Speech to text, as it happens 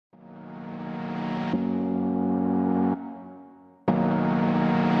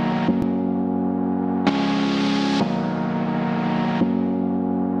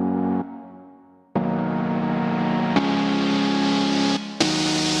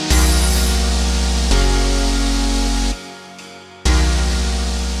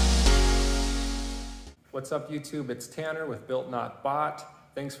What's up YouTube? It's Tanner with Built Not Bought.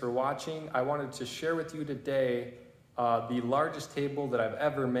 Thanks for watching. I wanted to share with you today the largest table that I've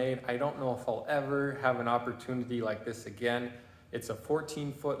ever made. I don't know if I'll ever have an opportunity like this again. It's a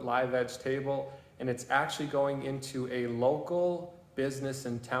 14-foot live edge table, and it's actually going into a local business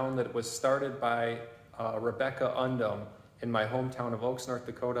in town that was started by Rebecca Undum in my hometown of Oaks, North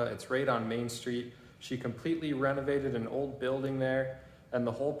Dakota. It's right on Main Street. She completely renovated an old building there. And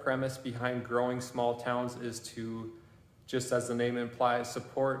the whole premise behind growing small towns is to, just as the name implies,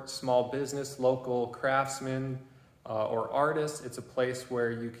 support small business, local craftsmen or artists. It's a place where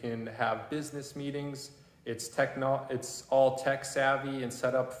you can have business meetings. It's all tech savvy and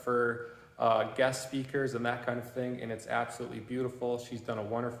set up for guest speakers and that kind of thing. And it's absolutely beautiful. She's done a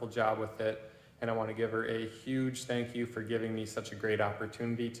wonderful job with it. And I want to give her a huge thank you for giving me such a great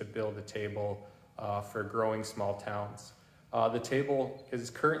opportunity to build a table for growing small towns. The table is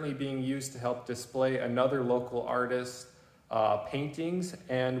currently being used to help display another local artist's paintings,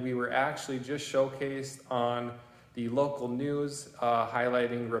 and we were actually just showcased on the local news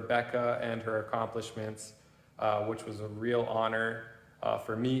highlighting Rebecca and her accomplishments, which was a real honor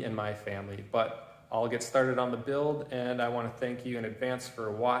for me and my family. But I'll get started on the build, and I want to thank you in advance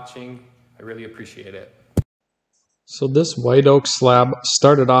for watching. I really appreciate it. So this white oak slab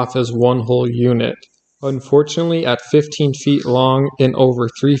started off as one whole unit. Unfortunately, at 15 feet long and over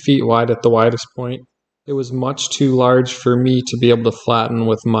 3 feet wide at the widest point, it was much too large for me to be able to flatten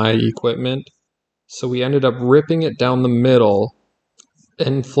with my equipment. So we ended up ripping it down the middle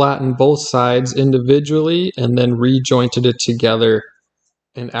and flattened both sides individually and then rejointed it together.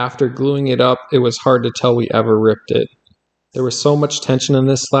 And after gluing it up, it was hard to tell we ever ripped it. There was so much tension in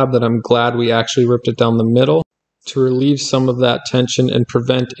this slab that I'm glad we actually ripped it down the middle to relieve some of that tension and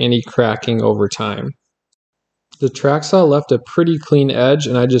prevent any cracking over time. The track saw left a pretty clean edge,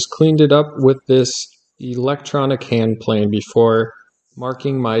 and I just cleaned it up with this electronic hand plane before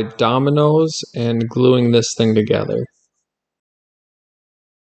marking my dominoes and gluing this thing together.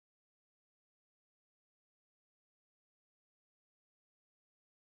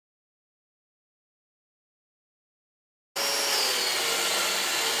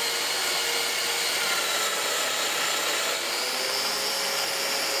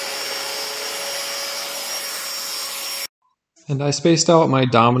 And I spaced out my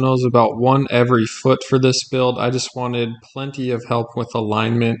dominoes about one every foot for this build. I just wanted plenty of help with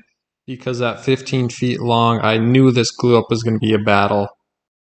alignment because at 15 feet long, I knew this glue up was going to be a battle.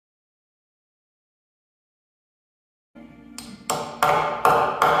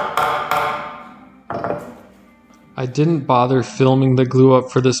 I didn't bother filming the glue up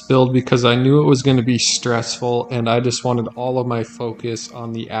for this build because I knew it was going to be stressful, and I just wanted all of my focus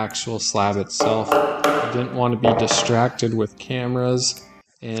on the actual slab itself. I didn't want to be distracted with cameras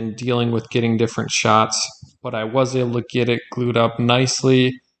and dealing with getting different shots, but I was able to get it glued up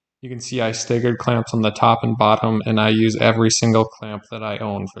nicely. You can see I staggered clamps on the top and bottom, and I use every single clamp that I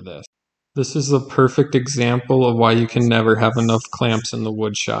own for this. This is a perfect example of why you can never have enough clamps in the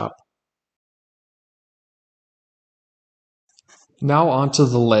wood shop. Now onto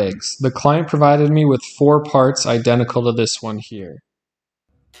the legs. The client provided me with 4 parts identical to this one here.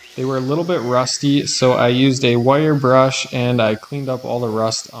 They were a little bit rusty, so I used a wire brush and I cleaned up all the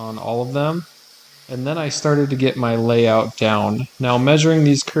rust on all of them. And then I started to get my layout down. Now measuring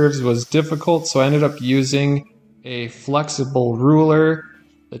these curves was difficult, so I ended up using a flexible ruler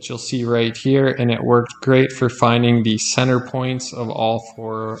that you'll see right here, and it worked great for finding the center points of all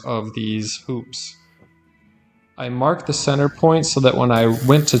 4 of these hoops. I marked the center point so that when I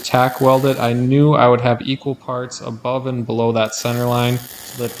went to tack weld it, I knew I would have equal parts above and below that center line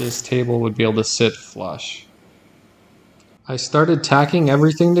so that this table would be able to sit flush. I started tacking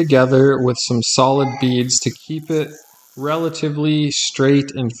everything together with some solid beads to keep it relatively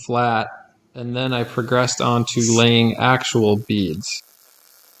straight and flat, and then I progressed on to laying actual beads.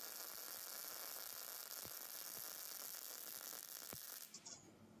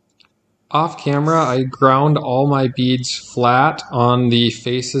 Off camera, I ground all my beads flat on the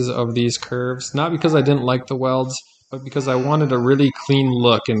faces of these curves, not because I didn't like the welds, but because I wanted a really clean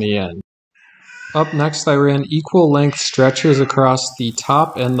look in the end. Up next, I ran equal length stretchers across the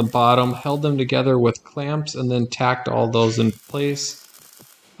top and the bottom, held them together with clamps, and then tacked all those in place,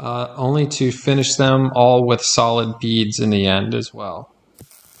 only to finish them all with solid beads in the end as well.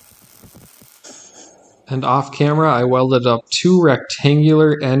 And off camera, I welded up 2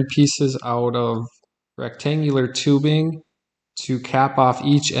 rectangular end pieces out of rectangular tubing to cap off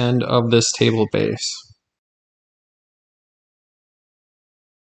each end of this table base.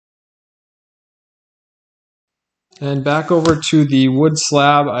 And back over to the wood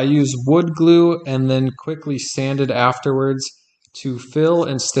slab, I used wood glue and then quickly sanded afterwards to fill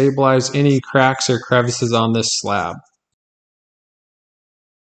and stabilize any cracks or crevices on this slab.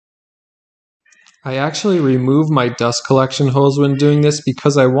 I actually remove my dust collection hose when doing this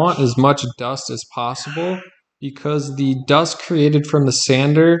because I want as much dust as possible, because the dust created from the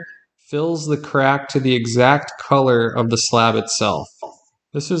sander fills the crack to the exact color of the slab itself.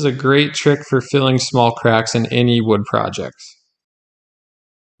 This is a great trick for filling small cracks in any wood projects.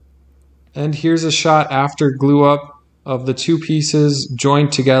 And here's a shot after glue up of the two pieces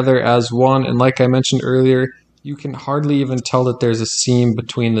joined together as one, and like I mentioned earlier, you can hardly even tell that there's a seam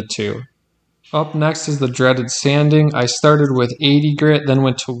between the two. Up next is the dreaded sanding. I started with 80 grit, then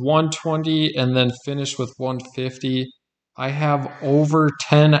went to 120, and then finished with 150. I have over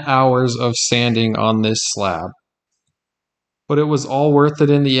 10 hours of sanding on this slab. But it was all worth it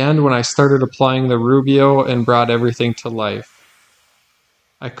in the end when I started applying the Rubio and brought everything to life.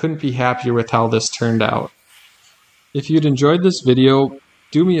 I couldn't be happier with how this turned out. If you'd enjoyed this video,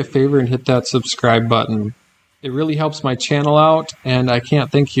 do me a favor and hit that subscribe button. It really helps my channel out, and I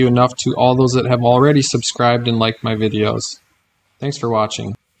can't thank you enough to all those that have already subscribed and liked my videos. Thanks for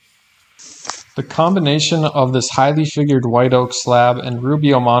watching. The combination of this highly figured white oak slab and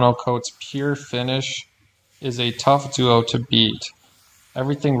Rubio Monocoat's pure finish is a tough duo to beat.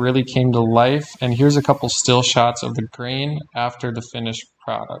 Everything really came to life, and here's a couple still shots of the grain after the finished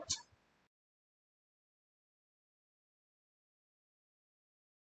product.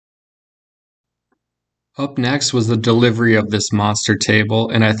 Up next was the delivery of this monster table,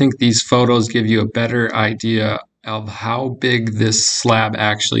 and I think these photos give you a better idea of how big this slab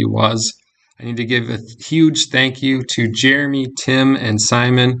actually was. I need to give a huge thank you to Jeremy, Tim, and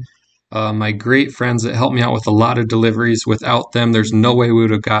Simon, my great friends that helped me out with a lot of deliveries. Without them, there's no way we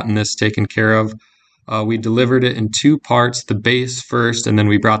would have gotten this taken care of. We delivered it in two parts, the base first, and then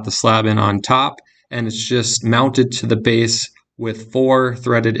we brought the slab in on top, and it's just mounted to the base with 4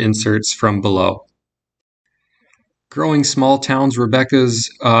 threaded inserts from below. Growing Small Towns, Rebecca's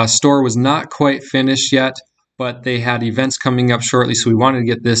store was not quite finished yet, but they had events coming up shortly, so we wanted to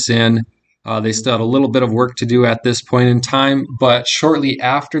get this in. They still had a little bit of work to do at this point in time, but shortly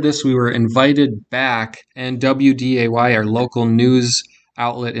after this, we were invited back, and WDAY, our local news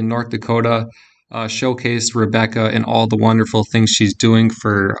outlet in North Dakota, showcased Rebecca and all the wonderful things she's doing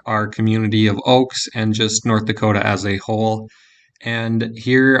for our community of Oaks and just North Dakota as a whole. And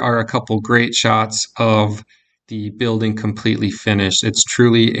here are a couple great shots of the building completely finished. It's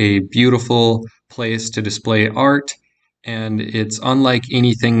truly a beautiful place to display art, and it's unlike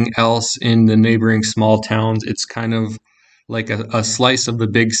anything else in the neighboring small towns. It's kind of like a slice of the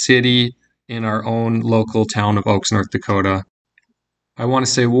big city in our own local town of Oaks, North Dakota. I want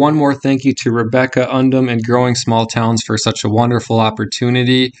to say one more thank you to Rebecca Undum and Growing Small Towns for such a wonderful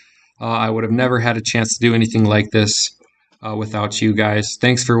opportunity. I would have never had a chance to do anything like this without you guys.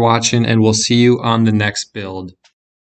 Thanks for watching, and we'll see you on the next build.